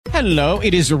Hello,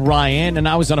 it is Ryan, and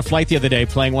I was on a flight the other day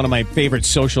playing one of my favorite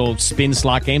social spin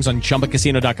slot games on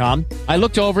ChumbaCasino.com. I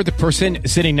looked over at the person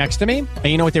sitting next to me, and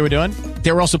you know what they were doing?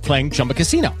 They were also playing Chumba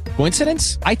Casino.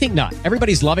 Coincidence? I think not.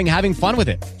 Everybody's loving having fun with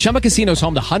it. Chumba Casino is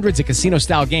home to hundreds of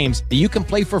casino-style games that you can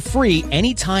play for free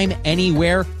anytime,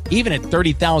 anywhere, even at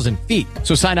 30,000 feet.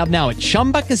 So sign up now at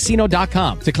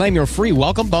ChumbaCasino.com to claim your free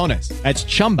welcome bonus. That's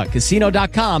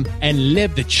ChumbaCasino.com and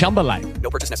live the Chumba life.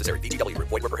 No purchase necessary. VGW.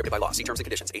 Void where prohibited by law. See terms and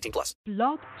conditions. 18+.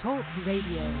 Blog Talk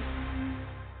Radio.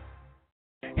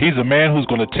 He's a man who's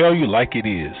going to tell you like it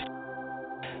is.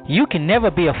 You can never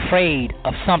be afraid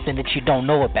of something that you don't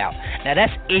know about. Now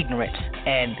that's ignorance,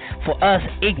 and for us,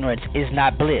 ignorance is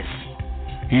not bliss.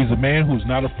 He's a man who's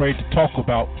not afraid to talk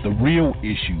about the real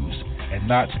issues and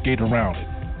not skate around it.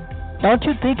 Don't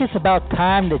you think it's about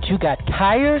time that you got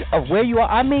tired of where you are?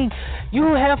 I mean,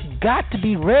 you have got to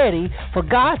be ready for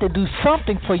God to do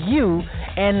something for you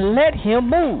and let Him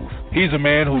move. He's a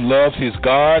man who loves his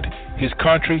God, his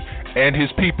country, and his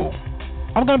people.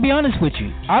 I'm going to be honest with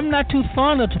you. I'm not too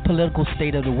fond of the political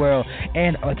state of the world,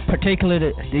 and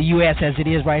particularly the U.S. as it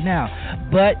is right now.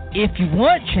 But if you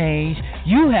want change,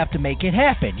 you have to make it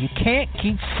happen. You can't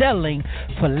keep settling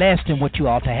for less than what you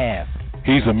ought to have.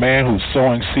 He's a man who's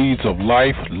sowing seeds of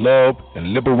life, love,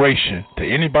 and liberation to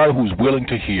anybody who's willing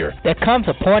to hear. There comes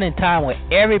a point in time where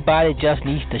everybody just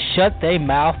needs to shut their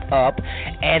mouth up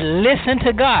and listen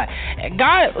to God. And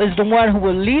God is the one who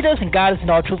will lead us, and God is in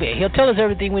all truth. He'll tell us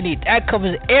everything we need. That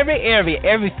covers every area,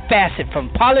 every facet, from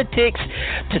politics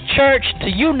to church to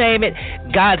you name it.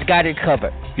 God's got it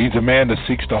covered. He's a man that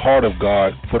seeks the heart of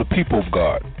God for the people of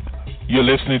God. You're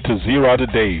listening to Zero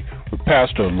Today with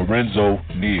Pastor Lorenzo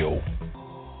Neal.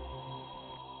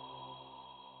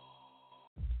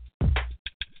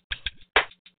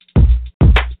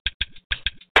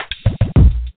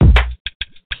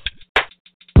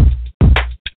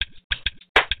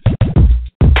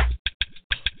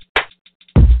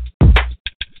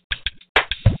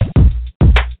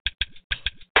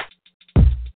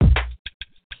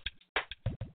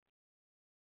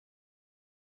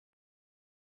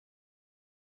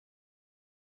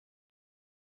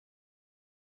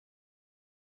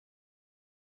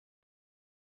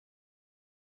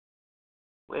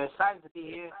 We're excited to be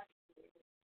here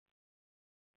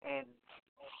and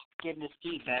getting this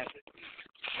feedback.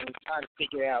 And we're trying to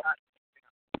figure out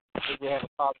if we have a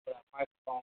problem with our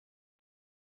microphone.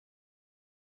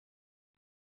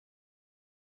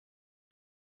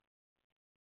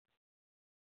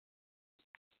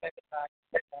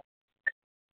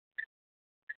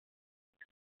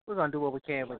 We're going to do what we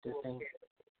can with this thing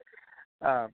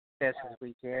best as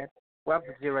we can.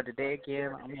 Welcome to Zero Today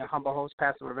again. I'm your humble host,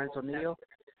 Pastor Lorenzo Neal,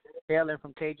 hailing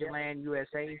from Cajun Land,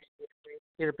 USA,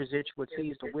 here to present you with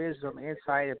seeds of wisdom,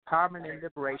 insight, empowerment, and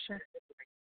liberation,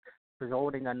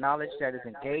 promoting a knowledge that is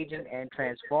engaging and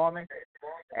transforming,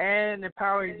 and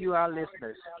empowering you, our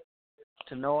listeners,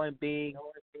 to know and be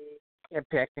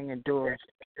impacting and doing,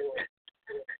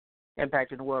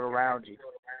 impacting the world around you.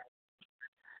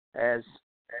 As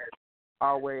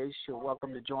always, you're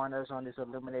welcome to join us on this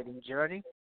illuminating journey.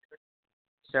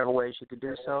 Several ways you can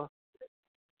do so.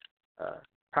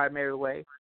 Primary way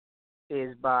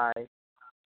is by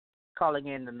calling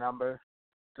in the number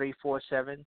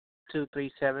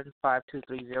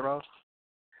 347-237-5230,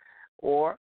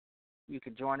 or you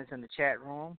can join us in the chat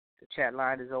room. The chat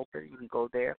line is open. You can go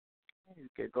there. You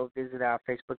can go visit our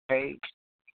Facebook page.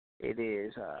 It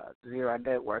is Zero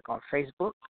Network on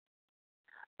Facebook.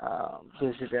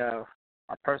 Visit our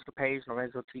personal page,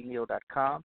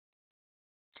 LorenzoTNeal.com.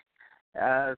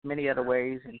 Many other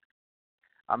ways, and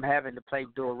I'm having to play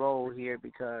dual role here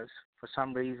because for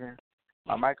some reason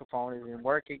my microphone isn't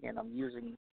working and I'm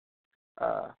using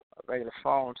a regular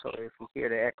phone, so if you hear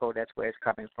the echo, that's where it's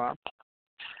coming from.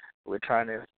 We're trying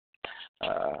to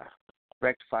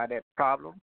rectify that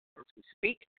problem as we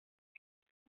speak,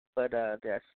 but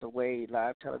that's the way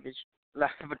live television,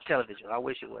 I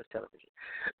wish it was television,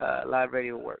 live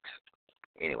radio works.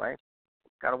 Anyway,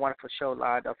 got a wonderful show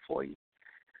lined up for you.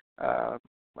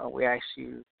 We ask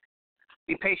you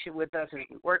be patient with us as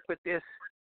we work with this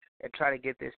and try to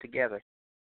get this together.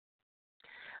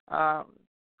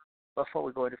 Before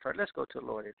we go any further, let's go to the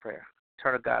Lord in prayer.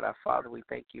 Eternal God, our Father, we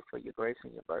thank you for your grace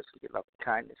and your mercy, your love and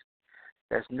kindness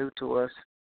that's new to us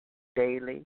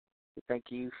daily. We thank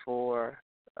you for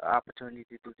the opportunity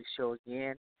to do the show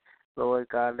again. Lord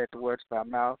God, let the words of our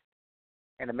mouth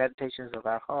and the meditations of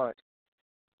our heart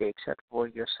be acceptable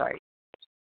in your sight.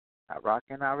 Our rock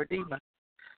and our redeemer.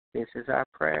 This is our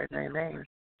prayer in your name.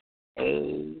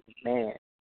 Amen.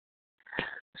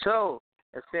 So,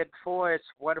 as said before, it's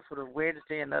wonderful to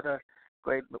Wednesday, another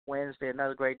Great Wednesday,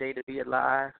 another great day to be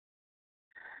alive.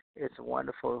 It's a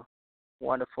wonderful,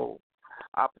 wonderful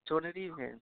opportunity,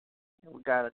 and we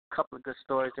got a couple of good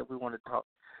stories that we want to talk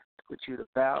with you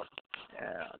about.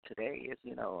 Today is,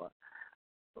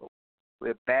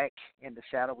 we're back in the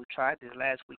shadow. We tried this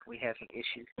last week. We had some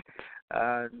issues,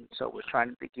 so we're trying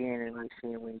to begin, and we're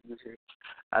seeing we use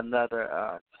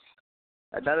another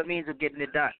means of getting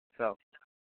it done. So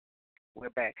we're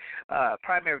back.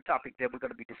 Primary topic that we're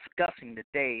going to be discussing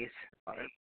today is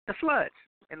the floods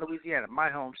in Louisiana, my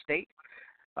home state,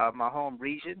 my home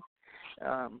region.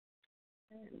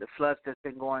 The floods that's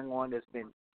been going on, that's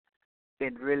been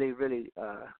really, really,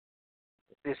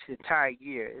 this entire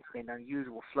year, it's been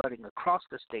unusual flooding across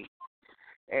the state.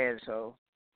 And so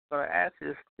I ask,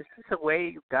 is this a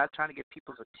way God trying to get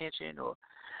people's attention,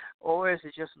 or is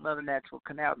it just another natural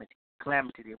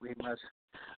calamity that we must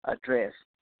address?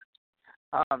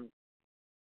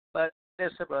 But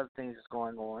there's several other things that's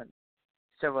going on,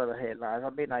 several other headlines. I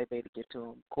may not be able to get to them.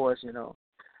 Of course,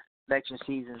 election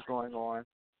season is going on,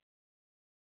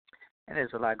 and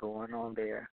there's a lot going on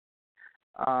there.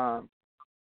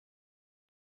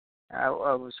 I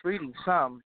was reading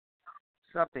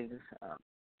something.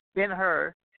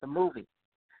 Ben-Hur, the movie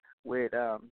with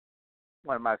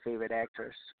one of my favorite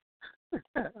actors,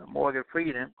 Morgan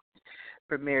Freeman,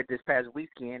 premiered this past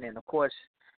weekend. And of course,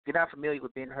 if you're not familiar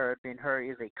with Ben-Hur, Ben-Hur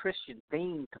is a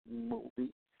Christian-themed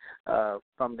movie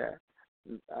from the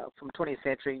 20th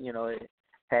century. It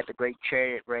had the great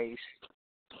chariot race,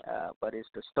 but it's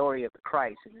the story of the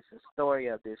Christ, and it's the story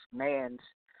of this man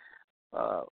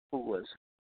whose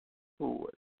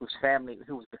family,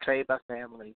 who was betrayed by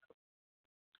family,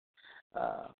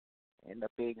 ended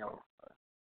up being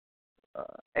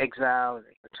exiled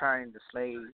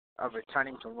and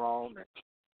returning to Rome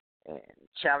and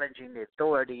challenging the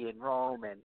authority in Rome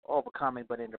and overcoming,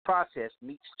 but in the process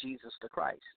meets Jesus the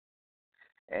Christ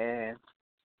and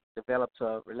develops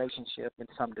a relationship in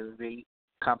some degree,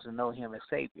 comes to know him as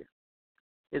Savior.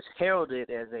 It's heralded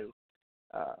as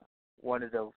one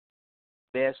of the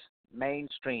best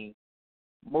mainstream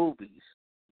movies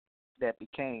that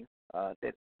became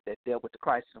that dealt with the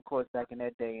Christ. And of course, back in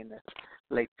that day, in the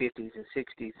late 50s and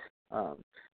 60s,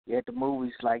 you had the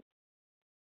movies like,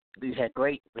 you had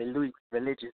great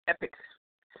religious epics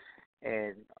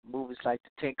and movies like the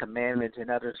Ten Commandments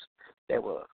and others that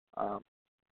were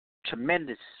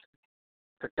tremendous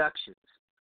productions,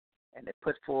 and they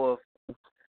put forth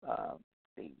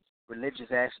the religious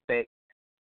aspect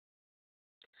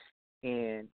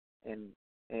and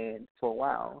for a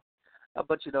while.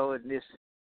 But in this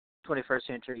 21st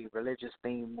century, religious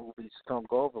themed movies don't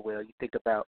go over well. You think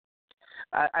about,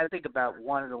 I think about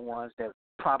one of the ones that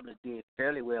probably did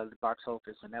fairly well at the box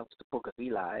office, and that was The Book of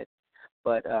Eli.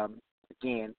 But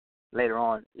again, later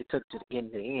on, it took to the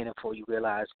end before you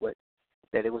realized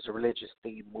that it was a religious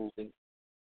themed movie.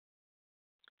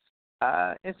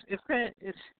 It's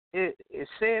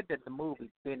said that the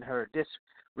movie Ben-Hur, this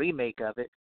remake of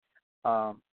it,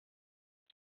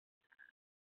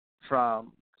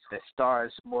 from that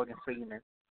stars Morgan Freeman,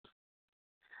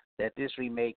 that this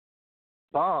remake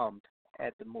bombed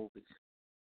at the movies,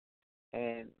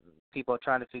 and people are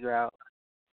trying to figure out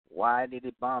why did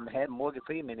it bomb. It had Morgan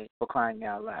Freeman in it, for crying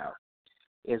out loud.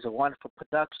 It's a wonderful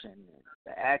production.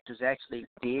 The actors actually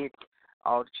did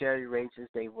all the charity races.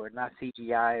 They were not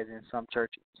CGI as in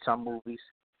some movies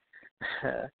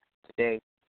today.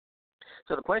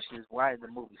 So the question is, why is the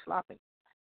movie flopping?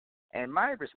 And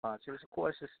my response is, of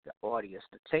course, it's the audience.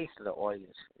 The taste of the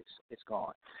audience is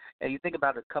gone. And you think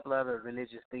about a couple other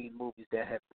religious-themed movies that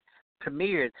have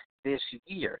premiered this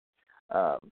year,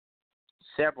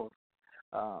 several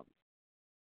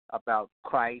about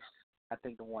Christ. I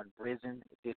think the one Risen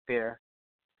did fair.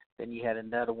 Then you had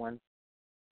another one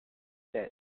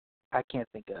that I can't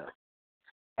think of.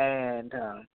 And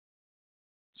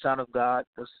Son of God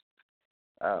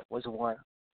was one.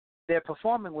 They're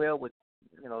performing well with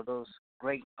those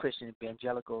great Christian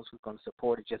evangelicals who are going to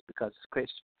support it just because it's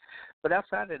Christian. But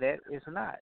outside of that, it's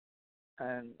not.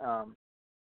 And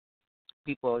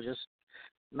people are just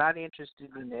not interested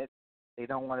in it. They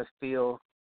don't want to feel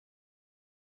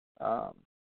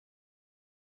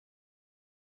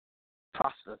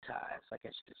proselytized, I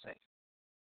guess you could say.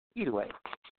 Either way,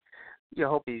 you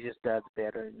hope he just does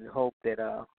better, and you hope that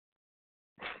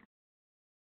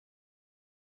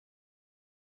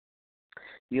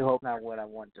you hope not what I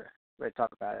want to really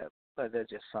talk about it, but there's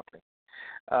just something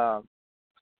I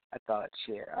thought I'd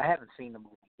share. I haven't seen the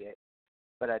movie yet,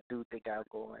 but I do think I'll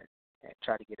go and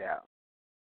try to get out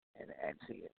and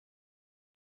see it.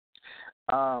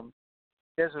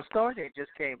 There's a story that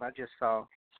just came. I just saw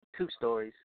two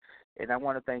stories And I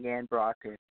want to thank Ann Brock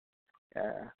and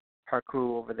her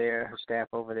crew over there, her staff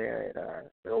over there at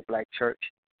the Old Black Church,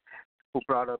 who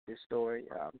brought up this story,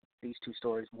 these two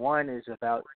stories. One is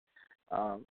about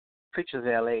Preachers of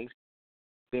L.A.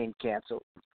 being canceled.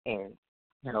 And,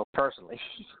 personally,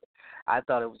 I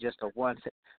thought it was just a one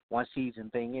season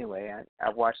thing anyway. I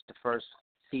watched the first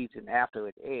season after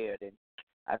it aired, and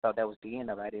I thought that was the end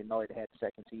of it. I didn't know it had a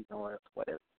second season or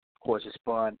whatever. Of course, it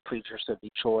spawned Preachers of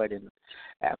Detroit, and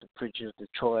after Preachers of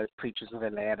Detroit, Preachers of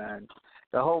Atlanta, and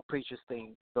the whole Preachers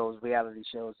thing, those reality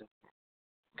shows have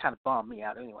kind of bummed me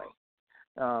out anyway.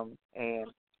 And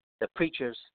the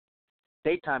Preachers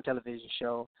daytime television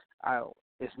show,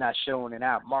 it's not shown in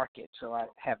our market, so I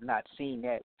have not seen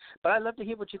that. But I'd love to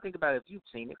hear what you think about it if you've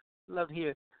seen it. I'd love to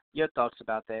hear your thoughts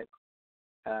about that,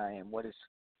 and what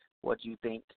you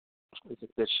think is a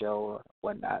good show or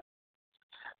whatnot.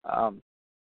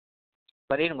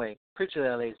 But anyway, Preacher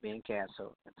of LA is being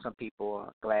canceled, and some people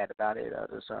are glad about it.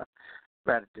 Others are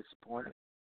rather disappointed.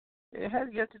 It has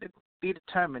yet to be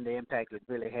determined the impact it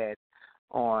really had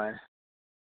on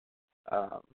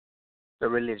the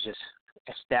religious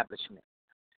establishment.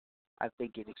 I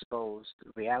think it exposed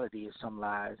the reality of some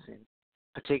lies, and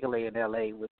particularly in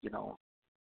LA with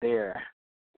their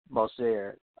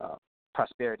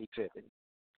prosperity-driven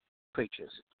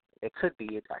preachers. It could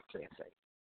be it, I can't say,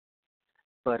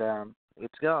 but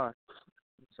it's gone.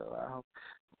 So I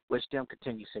wish them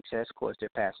continued success. Of course, they're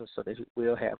pastors, so they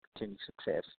will have continued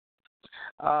success.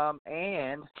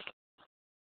 And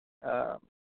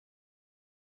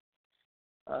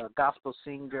gospel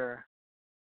singer,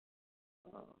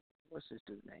 what's his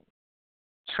dude's name?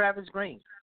 Travis Green.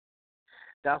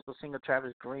 Gospel singer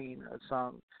Travis Green, a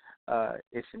song,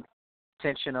 it's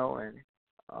intentional, and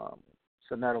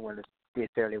it's another one that did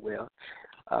fairly well.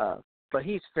 But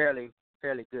he's fairly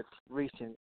good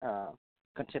recent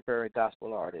contemporary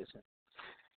gospel artist.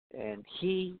 And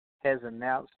he has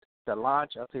announced the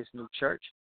launch of his new church,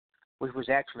 which was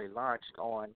actually launched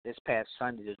on this past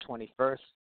Sunday, the 21st,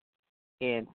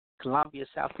 in Columbia,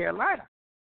 South Carolina.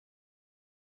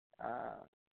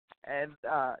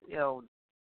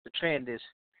 The trend is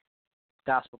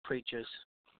gospel preachers,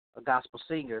 gospel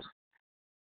singers,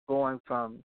 going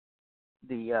from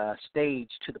the stage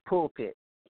to the pulpit.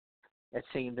 That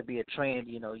seemed to be a trend.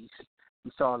 You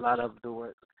saw a lot of them do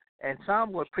it, and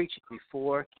some were preaching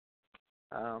before.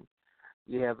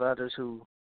 You have others who,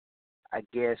 I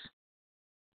guess,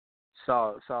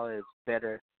 saw it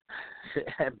better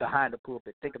behind the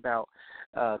pulpit. Think about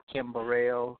Kim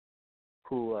Burrell,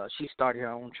 who she started her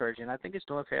own church, and I think it's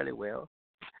doing fairly well.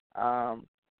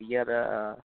 The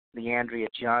other, Leandria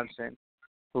Johnson,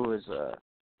 who is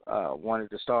one of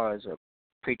the stars of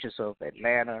Preachers of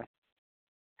Atlanta,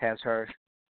 has her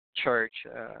church.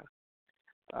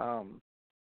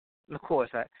 Of course,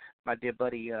 my dear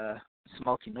buddy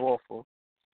Smokey Norfolk,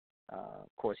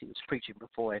 of course, he was preaching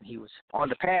before, and he was on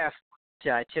the path to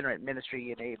itinerant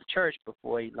ministry in a church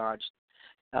before he launched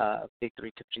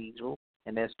Victory Cathedral,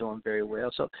 and that's doing very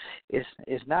well. So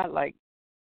it's not like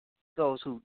those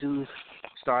who do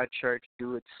start church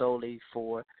do it solely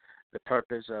for the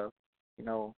purpose of,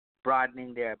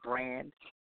 broadening their brand.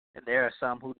 And there are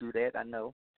some who do that, I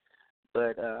know.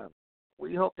 But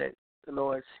we hope that the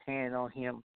Lord's hand on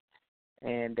him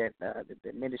and that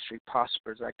the ministry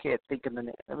prospers. I can't think of the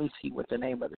name. Let me see what the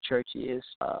name of the church is.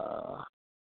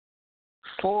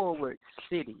 Forward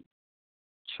City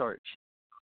Church.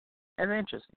 That's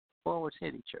interesting. Forward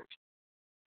City Church.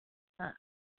 Huh.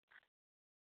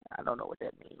 I don't know what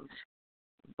that means.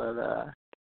 But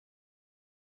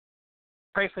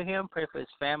pray for him, pray for his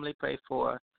family, pray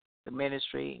for the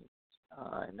ministry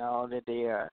and all that they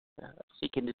are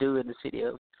seeking to do in the city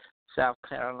of South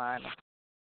Carolina.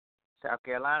 South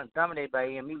Carolina is dominated by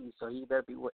AME, so you better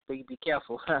be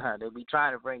careful. They'll be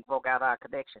trying to bring folk out our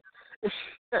connection.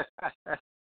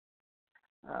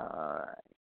 All right.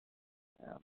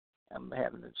 I'm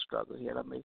having a struggle here. Let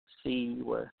me see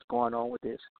what's going on with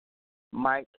this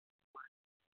mic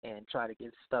and try to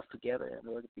get stuff together, and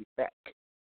we'll be back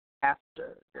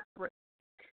after the break.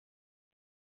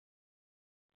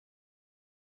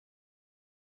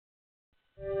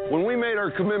 When we made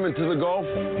our commitment to the Gulf,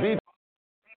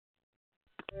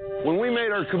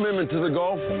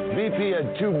 VP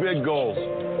had two big goals: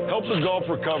 help the Gulf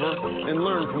recover and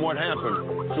learn from what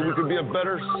happened so we could be a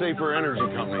better, safer energy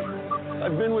company.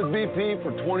 I've been with BP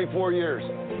for 24 years.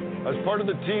 I was part of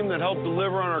the team that helped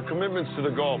deliver on our commitments to the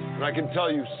Gulf, and I can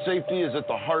tell you, safety is at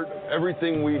the heart of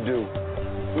everything we do.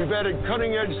 We've added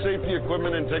cutting-edge safety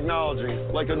equipment and technology,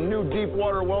 like a new deep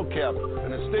water well cap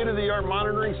and a state-of-the-art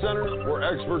monitoring center where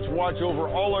experts watch over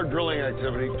all our drilling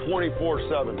activity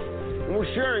 24/7. And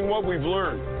we're sharing what we've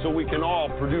learned so we can all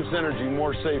produce energy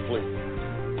more safely.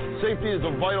 Safety is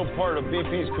a vital part of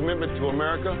BP's commitment to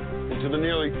America and to the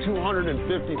nearly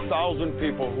 250,000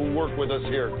 people who work with us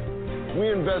here. We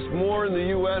invest more in the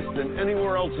U.S. than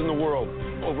anywhere else in the world,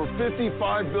 over $55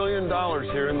 billion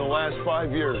here in the last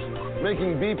 5 years,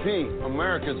 making BP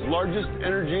America's largest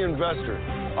energy investor.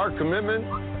 Our commitment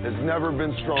has never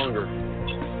been stronger.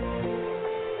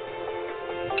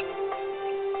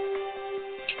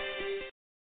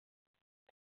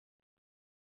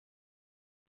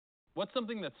 What's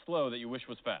something that's slow that you wish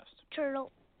was fast?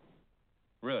 Turtle.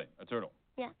 Really? A turtle?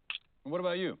 Yeah. And what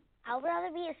about you? I'd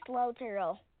rather be a slow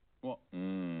turtle. Well,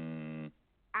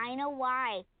 I know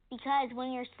why. Because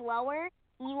when you're slower,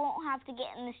 you won't have to get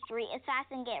in the street as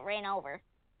fast and get ran over.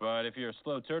 But if you're a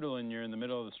slow turtle and you're in the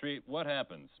middle of the street, what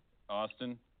happens?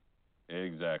 Austin?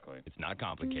 Exactly. It's not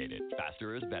complicated.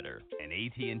 Faster is better. And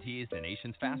AT&T is the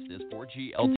nation's fastest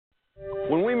 4G LTE.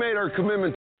 When we made our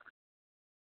commitment,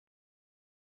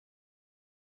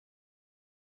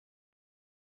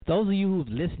 those of you who've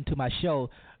listened to my show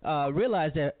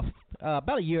realize that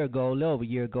about a year ago, a little over a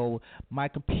year ago, my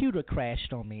computer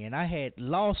crashed on me, and I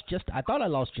thought I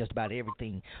lost just about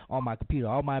everything on my computer,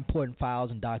 all my important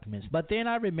files and documents. But then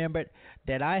I remembered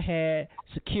that I had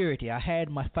security. I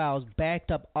had my files backed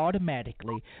up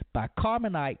automatically by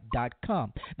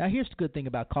Carbonite.com. Now, here's the good thing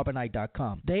about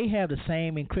Carbonite.com. They have the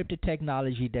same encrypted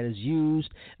technology that is used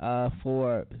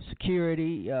for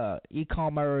security,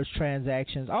 e-commerce,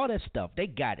 transactions, all that stuff. They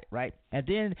got it, right? And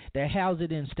then they house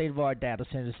it in state-of-the-art data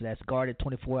centers that's guarded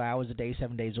 24 hours a day,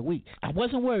 7 days a week. I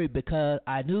wasn't worried because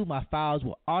I knew my files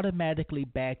were automatically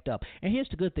backed up. And here's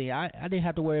the good thing. I didn't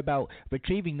have to worry about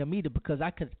retrieving them either because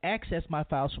I could access my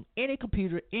files from any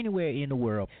computer anywhere in the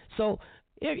world. So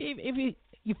if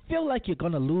you feel like you're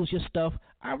going to lose your stuff,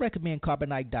 I recommend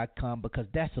Carbonite.com because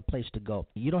that's the place to go.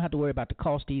 You don't have to worry about the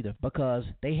cost either because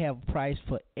they have a price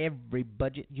for every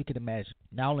budget you can imagine.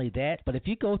 Not only that, but if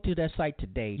you go to their site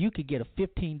today, you could get a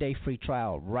 15-day free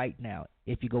trial right now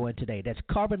if you go in today. That's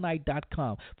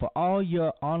Carbonite.com for all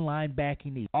your online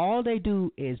backing needs. All they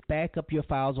do is back up your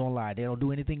files online. They don't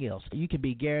do anything else. You can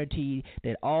be guaranteed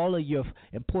that all of your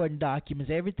important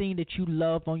documents, everything that you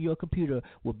love on your computer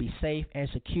will be safe and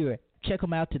secure. Check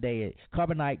them out today at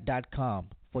Carbonite.com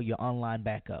for your online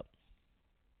backup.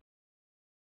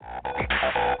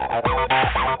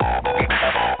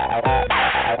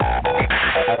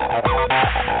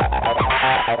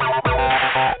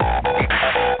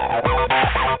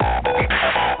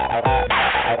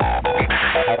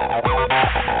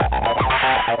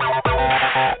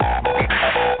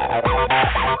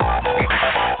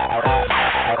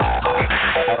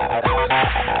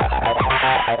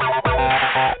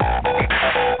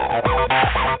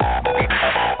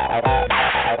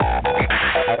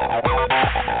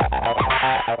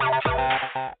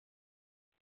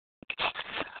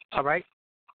 All right.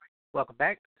 Welcome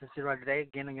back to Zero Today.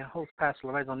 Again, I'm your host, Pastor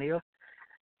Lorenzo Neal.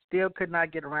 Still could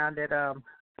not get around that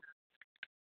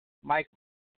mic.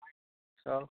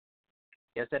 So,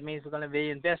 guess that means we're going to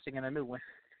be investing in a new one.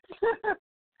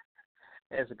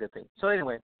 That's a good thing. So,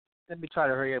 anyway, let me try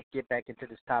to hurry up, get back into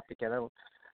this topic. I know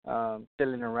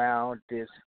fiddling around this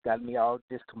got me all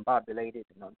discombobulated,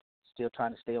 and I'm still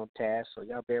trying to stay on task, so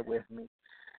y'all bear with me.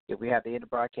 If we have to end the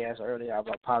broadcast early, I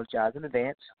will apologize in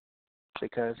advance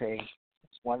because, hey,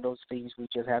 it's one of those things we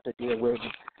just have to deal with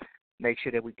and make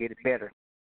sure that we get it better.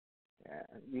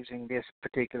 Using this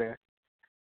particular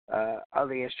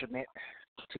other instrument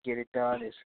to get it done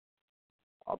is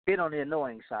a bit on the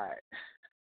annoying side.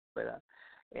 But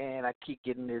and I keep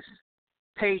getting this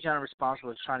page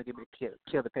unresponsible. It's trying to get me to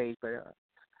kill the page, but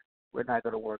we're not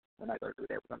going to work. We're not going to do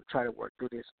that. We're going to try to work through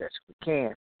this as best we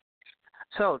can.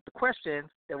 So the question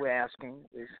that we're asking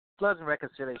is floods and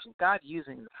reconciliation. God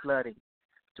using the flooding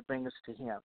to bring us to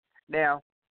Him. Now,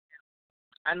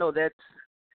 I know that's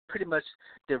pretty much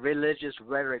the religious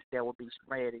rhetoric that will be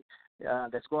spreading,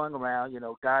 that's going around. You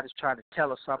know, God is trying to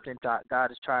tell us something.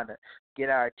 God is trying to get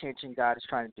our attention. God is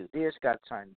trying to do this. God is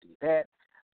trying to do that.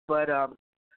 But I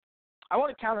want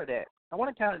to counter that. I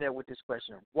want to counter that with this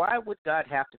question. Why would God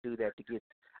have to do that to get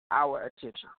our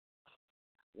attention?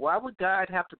 Why would God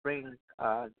have to bring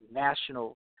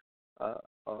natural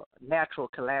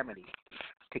calamity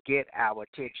to get our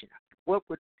attention? What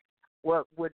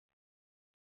would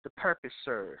the purpose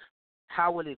serve?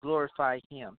 How will it glorify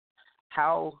Him?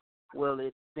 How will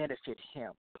it benefit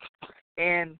Him?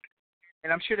 And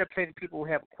I'm sure there are plenty of people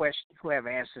who have a question, who have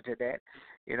an answer to that.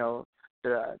 You know,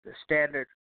 the standard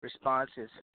response is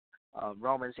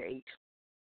Romans 8,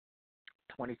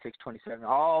 26, 27.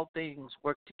 All things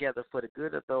work together for the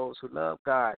good of those who love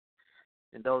God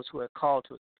and those who are called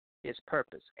His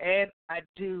purpose. And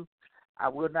I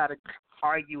will not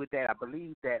argue with that. I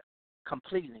believe that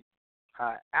completely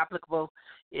applicable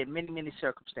in many, many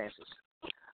circumstances.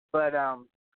 But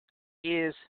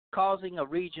is causing a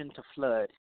region to flood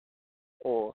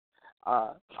or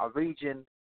a region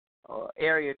or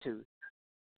area to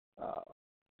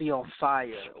be on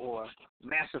fire or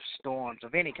massive storms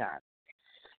of any kind,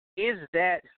 is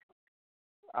that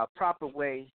a proper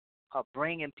way of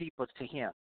bringing people to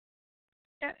Him?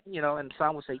 And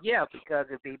some would say, yeah, because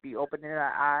if they be opening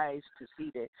their eyes to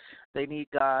see that they need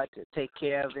God to take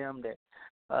care of them, that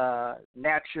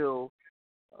natural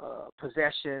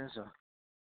possessions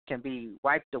can be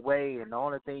wiped away, and the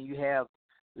only thing you have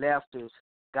left is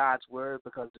God's word,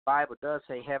 because the Bible does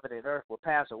say heaven and earth will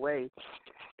pass away,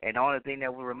 and the only thing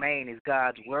that will remain is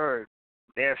God's word.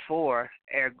 Therefore,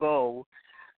 ergo,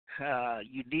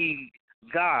 you need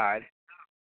God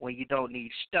when you don't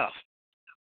need stuff.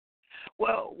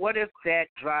 Well, what if that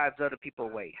drives other people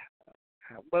away?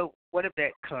 Well, what if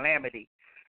that calamity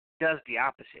does the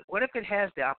opposite? What if it has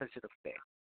the opposite effect?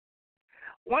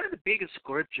 One of the biggest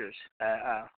scriptures,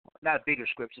 not bigger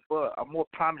scriptures, but a more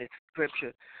prominent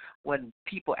scripture, when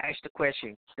people ask the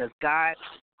question, does God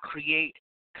create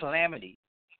calamity?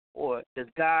 Or does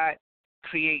God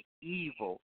create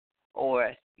evil?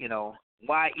 Or,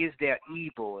 why is there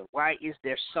evil? Why is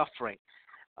there suffering?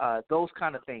 Those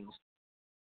kind of things.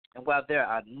 And while there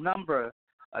are a number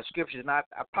of scriptures, and I'll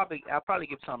probably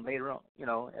give some later on,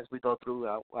 as we go through.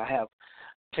 I have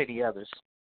plenty others.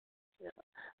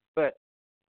 But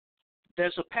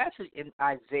there's a passage in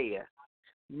Isaiah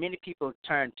many people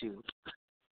turn to,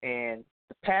 and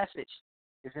the passage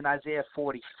is in Isaiah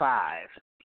 45.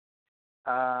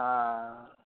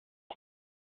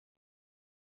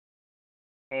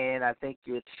 And I think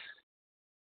read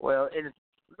the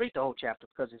whole chapter,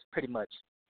 because it's pretty much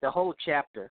the whole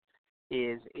chapter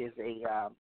is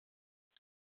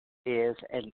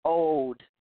an ode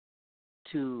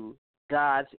to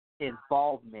God's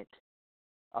involvement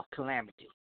of calamity.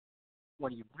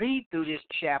 When you read through this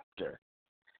chapter,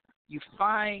 you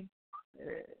find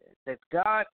that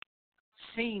God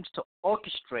seems to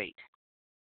orchestrate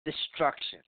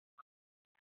destruction.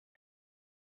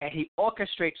 And He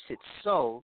orchestrates it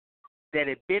so that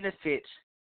it benefits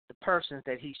the persons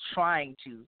that He's trying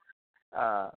to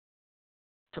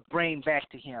bring back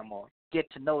to Him or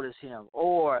get to notice Him,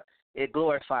 or it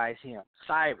glorifies Him.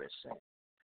 Cyrus.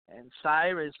 And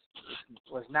Cyrus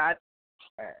was not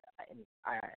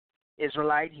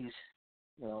Israelite. He's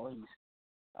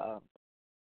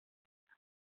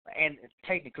and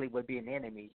technically would be an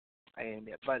enemy.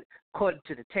 But according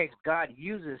to the text, God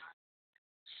uses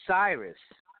Cyrus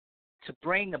to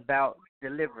bring about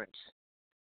deliverance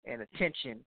and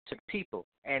attention to the people.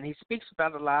 And he speaks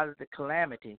about a lot of the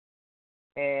calamity.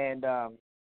 And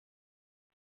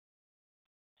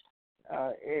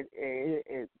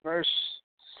verse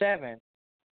 7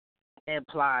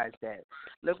 implies that.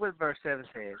 Look what verse 7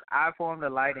 says. I form the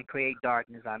light and create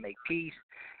darkness. I make peace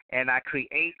and I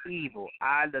create evil.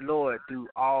 I, the Lord, do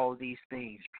all these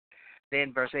things.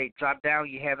 Then verse 8, drop down,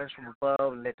 ye heavens from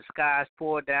above, and let the skies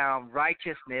pour down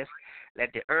righteousness.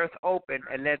 Let the earth open,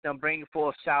 and let them bring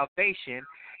forth salvation,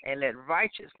 and let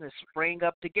righteousness spring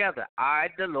up together. I,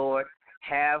 the Lord,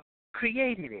 have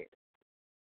created it.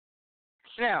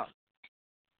 Now,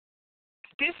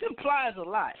 this implies a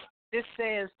lot. This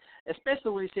says,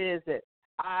 especially when it says that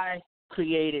I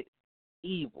created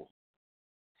evil.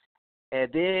 And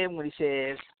then when he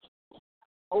says,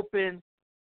 open,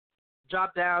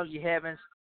 drop down ye heavens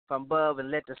from above, and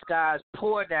let the skies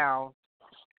pour down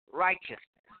righteousness.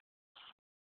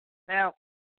 Now,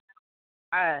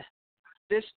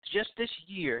 this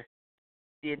year,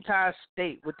 the entire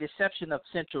state, with the exception of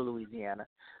Central Louisiana,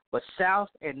 but South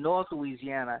and North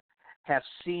Louisiana have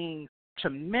seen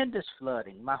tremendous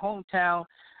flooding. My hometown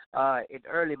in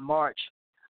early March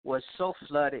was so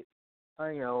flooded,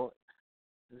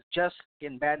 just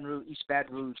in Baton Rouge, East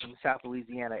Baton Rouge, in the South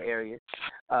Louisiana area.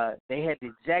 They had the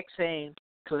exact same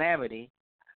calamity,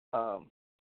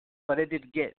 but it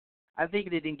didn't get. I think it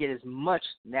didn't get as much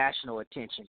national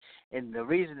attention. And the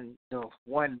reason the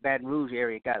one Baton Rouge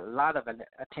area got a lot of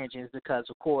attention is because,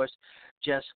 of course,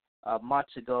 just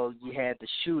months ago you had the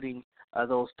shooting of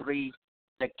the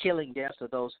killing deaths of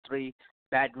those 3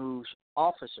 Baton Rouge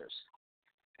officers.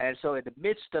 And so in the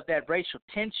midst of that racial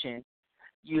tension,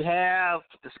 you have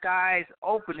the skies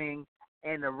opening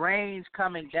and the rains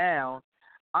coming down,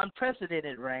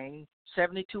 unprecedented rain,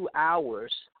 72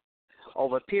 hours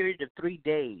over a period of 3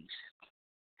 days.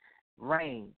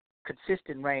 Rain,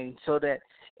 consistent rain, so that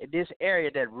in this area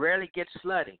that rarely gets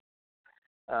flooding,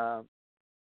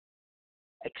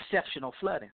 exceptional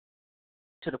flooding.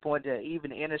 to the point that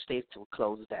even the interstates were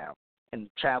closed down and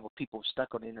people were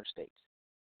stuck on the interstates.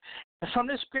 And from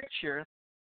this scripture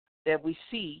that we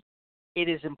see, it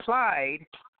is implied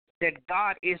that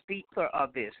God is the author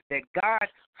of this, that God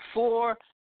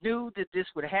foreknew that this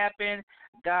would happen.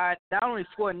 God not only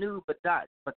foreknew, but God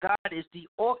is the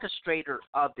orchestrator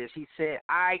of this. He said,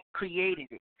 I created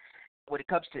it. When it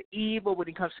comes to evil, when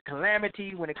it comes to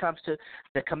calamity, when it comes to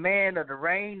the command of the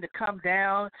rain to come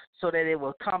down so that it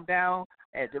will come down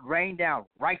and rain down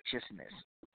righteousness.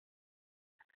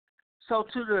 So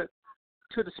to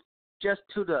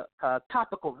the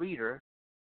topical reader,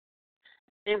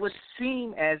 it would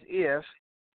seem as if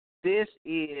this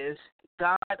is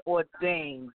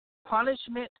God-ordained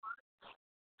punishment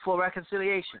for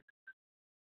reconciliation.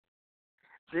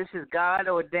 This is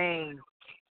God-ordained,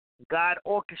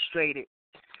 God-orchestrated.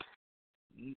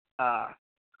 I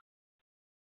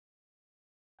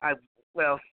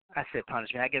said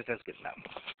punishment. I guess that's good enough.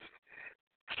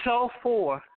 So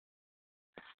for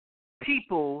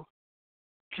people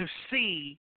to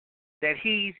see that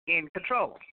he's in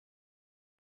control.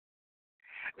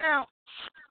 Now,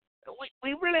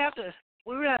 we really have to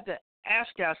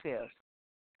ask ourselves,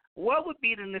 what would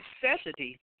be the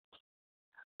necessity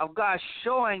of God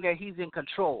showing that he's in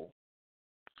control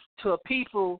to a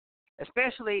people,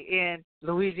 especially in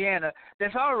Louisiana,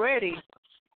 that's already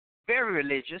very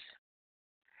religious?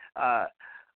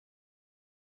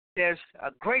 There's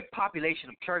a great population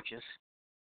of churches.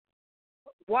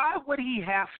 Why would he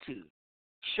have to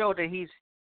show that he's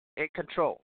in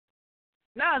control?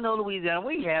 Now I know Louisiana,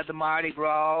 we have the Mardi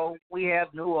Gras, we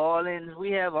have New Orleans,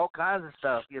 we have all kinds of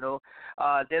stuff, you know.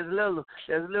 There's a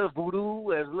little voodoo,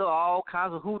 there's all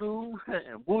kinds of hoodoo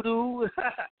and voodoo,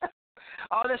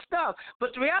 all that stuff.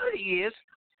 But the reality is,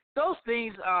 those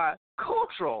things are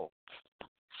cultural,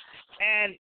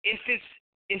 and if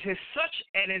it's such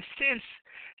an incense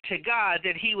to God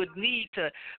that he would need to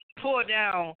pour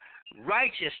down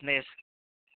righteousness,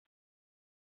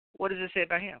 what does it say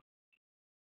about him?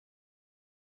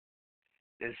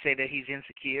 Does it say that he's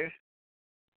insecure?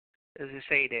 Does it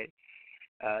say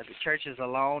that the churches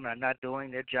alone are not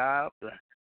doing their job? The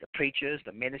preachers,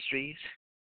 the ministries,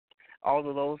 all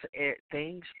of those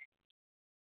things,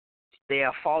 they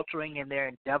are faltering in their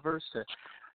endeavors to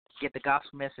get the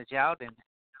gospel message out, and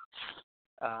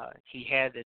he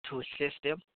had to assist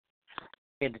them.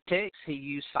 In the text, he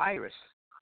used Cyrus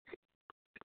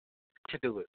to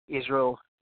do it. Israel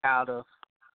out of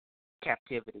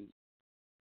captivity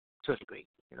to a degree,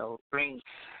 you know, bring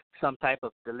some type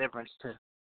of deliverance to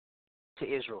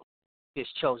Israel, his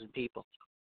chosen people.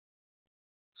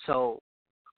 So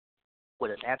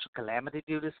would a natural calamity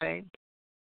do the same?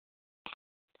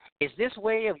 Is this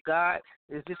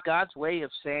God's way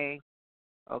of saying,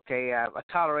 okay, I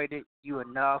tolerated you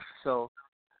enough, so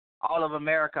all of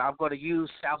America, I'm going to use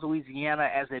South Louisiana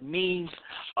as a means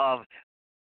of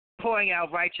pouring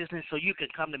out righteousness so you can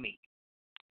come to me?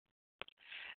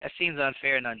 That seems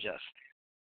unfair and unjust.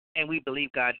 And we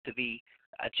believe God to be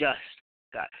a just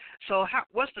God. So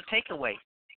what's the takeaway?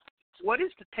 What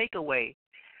is the takeaway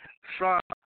from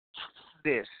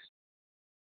this?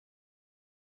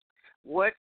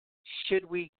 What should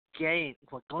we glean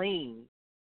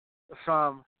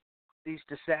from these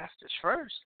disasters?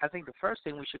 First, I think the first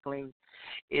thing we should glean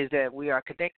is that we are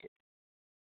connected.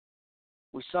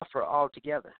 We suffer all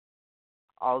together.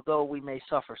 Although we may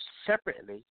suffer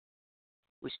separately,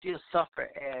 we still suffer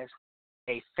as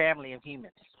a family of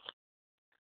humans.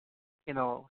 You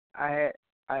know, I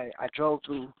drove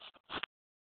through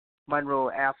Monroe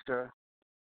after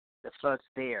the floods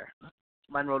there,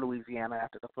 Monroe, Louisiana,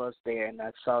 after the floods there, and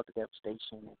I saw the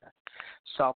devastation, and I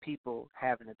saw people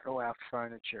having to throw out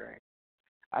furniture. And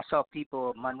I saw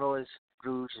people, Monroe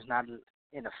Rouge is not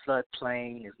in a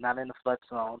floodplain, it's not in a flood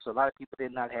zone, so a lot of people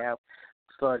did not have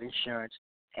flood insurance,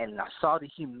 and I saw the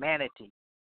humanity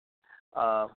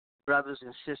of brothers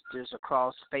and sisters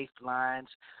across faith lines,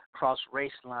 across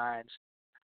race lines,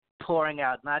 pouring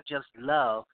out not just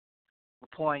love,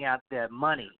 but pouring out their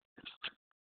money,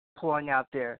 pouring out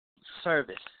their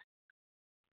service.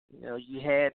 You know, you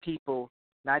had people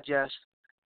not just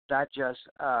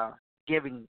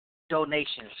giving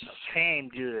donations of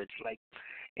canned goods like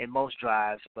in most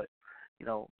drives, but you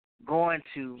know, going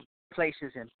to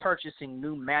places and purchasing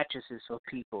new mattresses for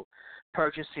people,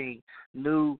 purchasing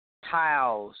new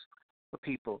tiles for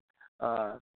people,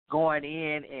 going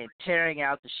in and tearing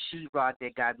out the sheetrock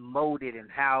that got molded in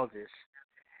houses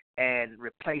and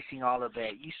replacing all of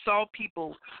that. You saw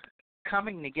people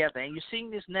coming together, and you're seeing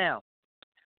this now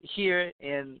here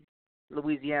in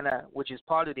Louisiana, which is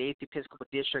part of the 8th Episcopal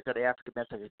District of the African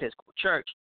Methodist Episcopal Church.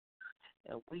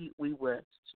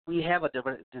 We have a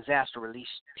disaster relief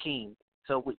team,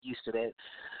 so we're used to that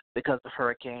because of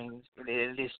hurricanes.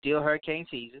 It is still hurricane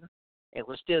season, and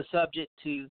we're still subject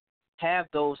to have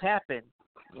those happen.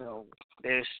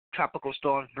 There's tropical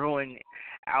storms brewing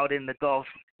out in the Gulf,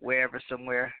 wherever,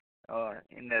 somewhere, or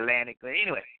in the Atlantic. But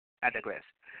anyway, I digress.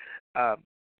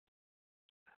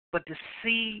 But to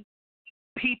see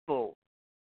people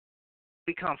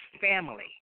become family,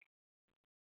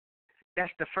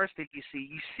 that's the first thing you see.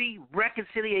 You see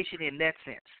reconciliation in that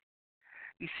sense.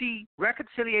 You see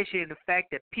reconciliation in the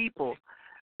fact that people,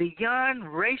 beyond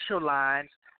racial lines,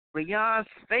 beyond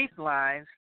faith lines,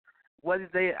 whether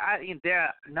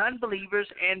they're non-believers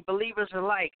and believers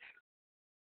alike,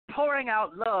 pouring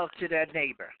out love to their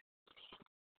neighbor,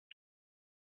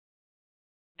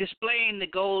 displaying the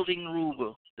golden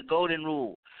rule.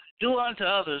 Do unto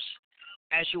others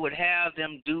as you would have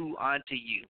them do unto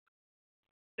you.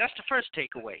 That's the first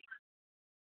takeaway.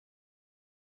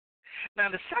 Now,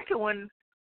 the second one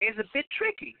is a bit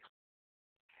tricky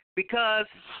because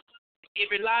it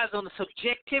relies on the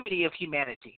subjectivity of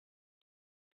humanity.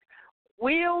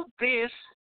 Will this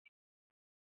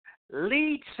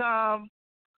lead some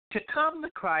to come to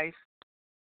Christ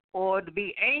or to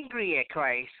be angry at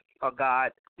Christ or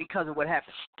God because of what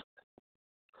happened?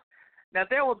 Now,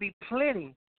 there will be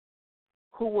plenty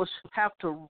who will have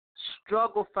to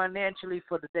struggle financially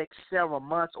for the next several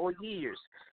months or years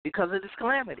because of this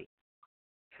calamity.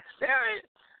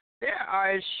 There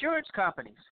are insurance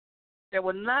companies that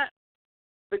will not,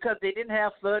 because they didn't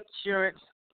have flood insurance,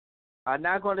 are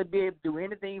not going to be able to do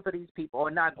anything for these people, or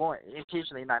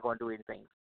intentionally not going to do anything.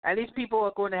 And these people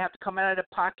are going to have to come out of their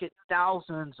pocket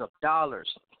thousands of dollars.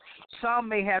 Some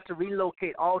may have to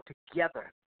relocate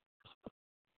altogether.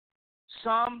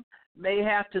 Some may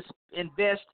have to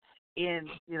invest in,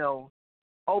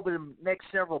 over the next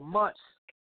several months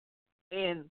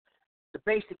in the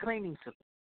basic cleaning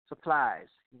supplies.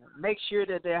 Make sure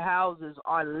that their houses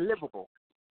are livable,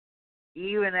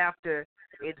 even after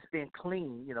it's been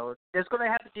cleaned. There's going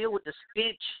to have to deal with the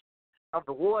stench of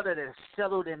the water that has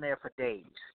settled in there for days.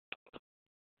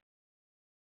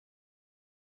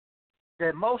 The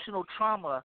emotional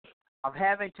trauma of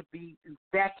having to be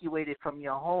evacuated from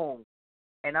your home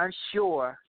and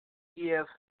unsure if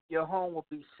your home will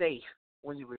be safe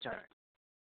when you return.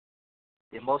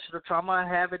 The emotional trauma of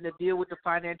having to deal with the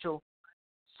financial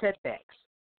setbacks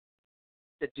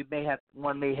that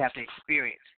one may have to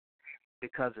experience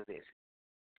because of this.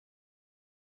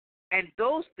 And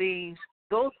those things,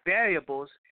 those variables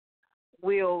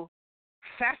will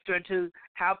factor into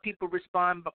how people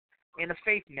respond in a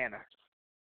faith manner.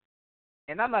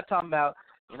 And I'm not talking about,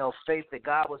 faith that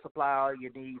God will supply all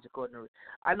your needs according to.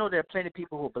 I know there are plenty of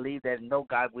people who believe that and know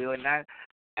God will, and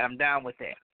I'm down with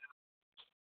that.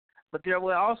 But there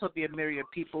will also be a myriad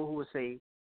of people who will say,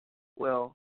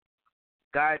 well,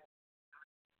 God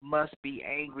must be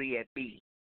angry at me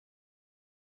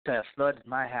to have flooded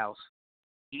my house,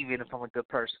 even if I'm a good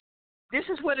person. This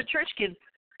is where the church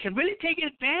can really take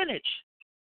advantage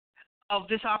of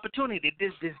this opportunity,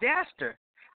 this disaster,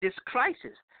 this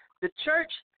crisis. The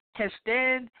church can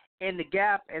stand in the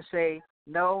gap and say,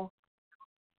 no,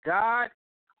 God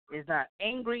is not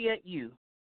angry at you.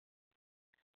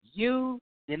 You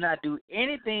did not do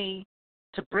anything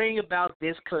to bring about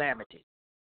this calamity.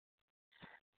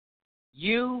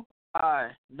 You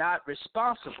are not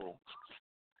responsible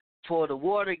for the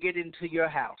water getting to your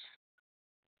house,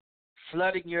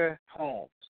 flooding your homes,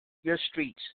 your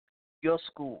streets, your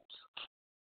schools.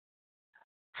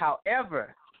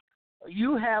 However,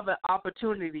 you have an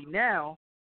opportunity now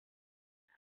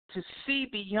to see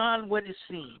beyond what is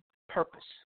seen, purpose.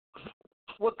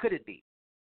 What could it be?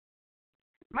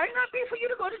 Might not be for you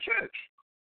to go to church,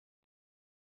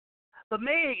 but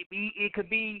maybe it could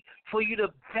be for you to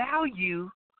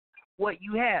value what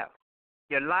you have,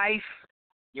 your life,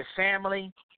 your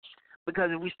family, because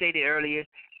we stated earlier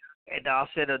at the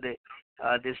outset of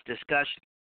this discussion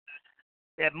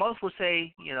that most will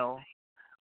say,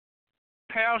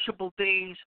 perishable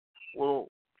things will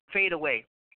fade away,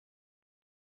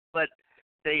 but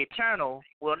the eternal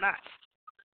will not.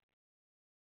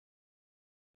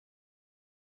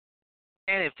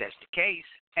 And if that's the case,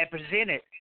 and present it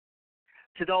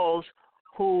to those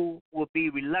who will be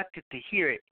reluctant to hear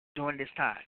it during this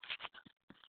time,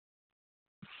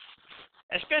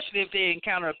 especially if they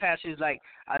encounter passages like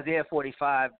Isaiah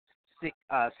 45,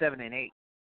 7 and 8,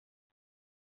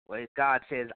 where God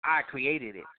says, I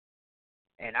created it,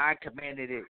 and I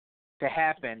commanded it to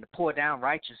happen, to pour down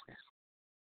righteousness.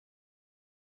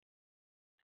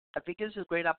 I think this is a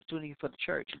great opportunity for the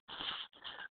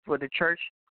church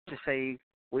to say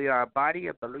we are a body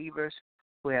of believers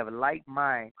who have a like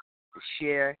mind to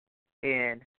share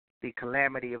in the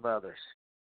calamity of others.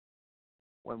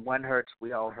 When one hurts,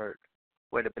 we all hurt,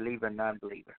 whether believer or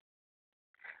non-believer.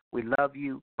 We love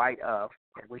you, fight of,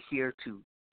 and we're here to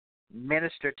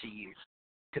minister to you,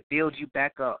 to build you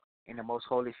back up in the most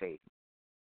holy faith,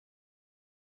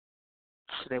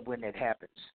 so that when that happens,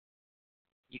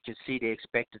 you can see the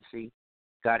expectancy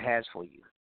God has for you.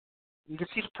 You can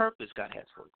see the purpose God has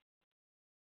for you.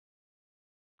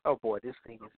 Oh boy, this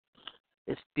thing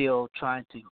is still trying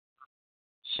to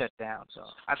shut down. So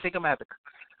I think I'm going to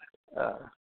have to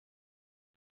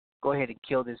go ahead and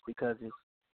kill this because it's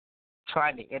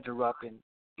trying to interrupt, and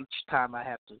each time I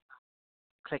have to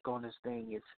click on this thing,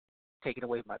 it's taking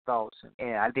away my thoughts.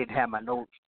 And I didn't have my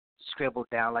notes scribbled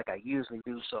down like I usually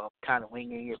do, so I'm kind of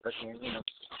winging it. But then,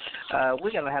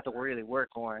 we're going to have to really work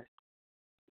on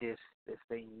this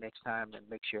thing next time and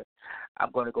make sure.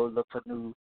 I'm going to go look for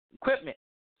new equipment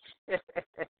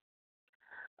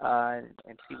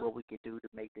and see what we can do to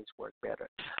make this work better.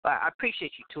 I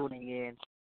appreciate you tuning in.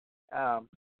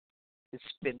 It's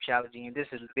been challenging, and this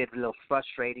has been a little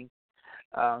frustrating.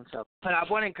 But I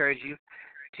want to encourage you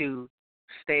to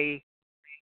stay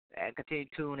and continue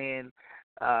to tune in.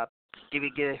 Give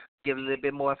a little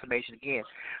bit more information again.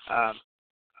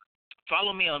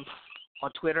 Follow me on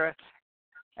Twitter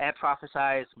at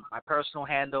Prophesize. My personal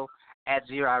handle at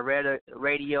Zero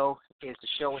Radio is the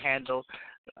show handle.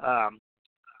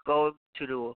 Go to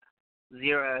the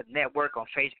Zero Network on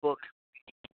Facebook,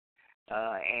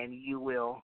 and you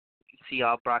will see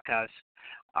our broadcast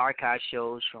archive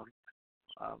shows from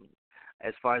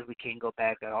as far as we can go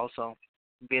back. And also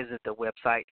visit the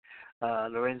website,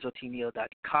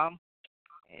 LorenzoTneal.com,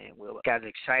 and we've got an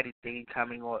exciting thing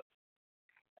coming on,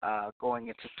 going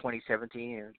into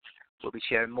 2017, and we'll be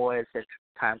sharing more as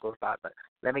time goes by. But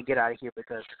let me get out of here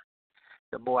because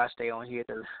the more I stay on here,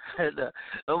 the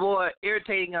more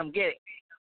irritating I'm getting.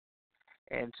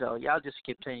 And so y'all just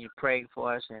continue praying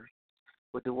for us, and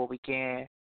we'll do what we can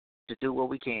to do what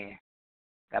we can.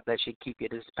 God bless you. Keep you.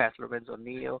 This is Pastor Lorenzo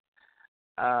Neal.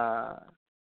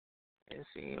 Let's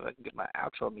see if I can get my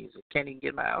outro music. Can you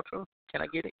get my outro? Can I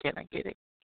get it?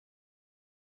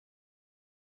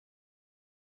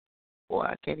 Boy,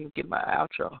 I can't even get my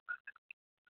outro.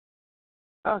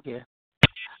 Okay.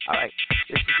 All right.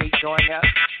 This is me going out.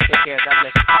 Take care. God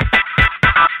bless you.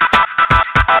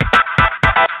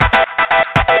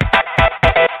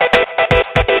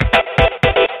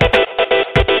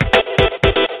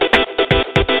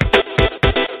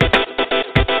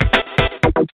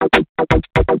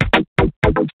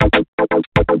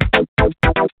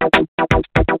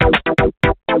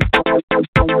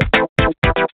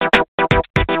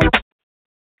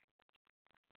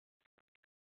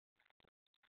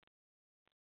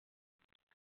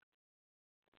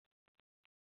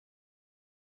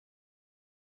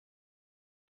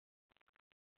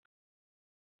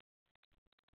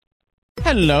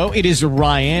 Hello, it is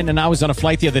Ryan, and I was on a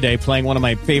flight the other day playing one of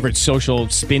my favorite social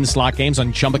spin slot games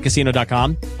on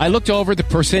ChumbaCasino.com. I looked over at the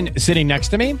person sitting next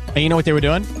to me, and you know what they were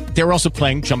doing? They were also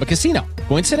playing Chumba Casino.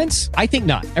 Coincidence? I think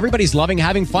not. Everybody's loving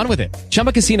having fun with it.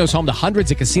 Chumba Casino is home to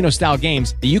hundreds of casino-style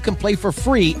games that you can play for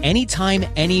free anytime,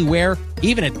 anywhere,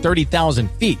 even at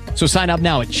 30,000 feet. So sign up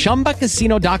now at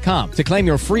ChumbaCasino.com to claim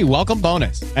your free welcome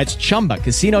bonus. That's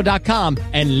ChumbaCasino.com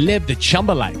and live the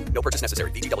Chumba life. No purchase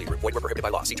necessary. VGW. Void where prohibited by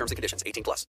law. See terms and conditions. 18+.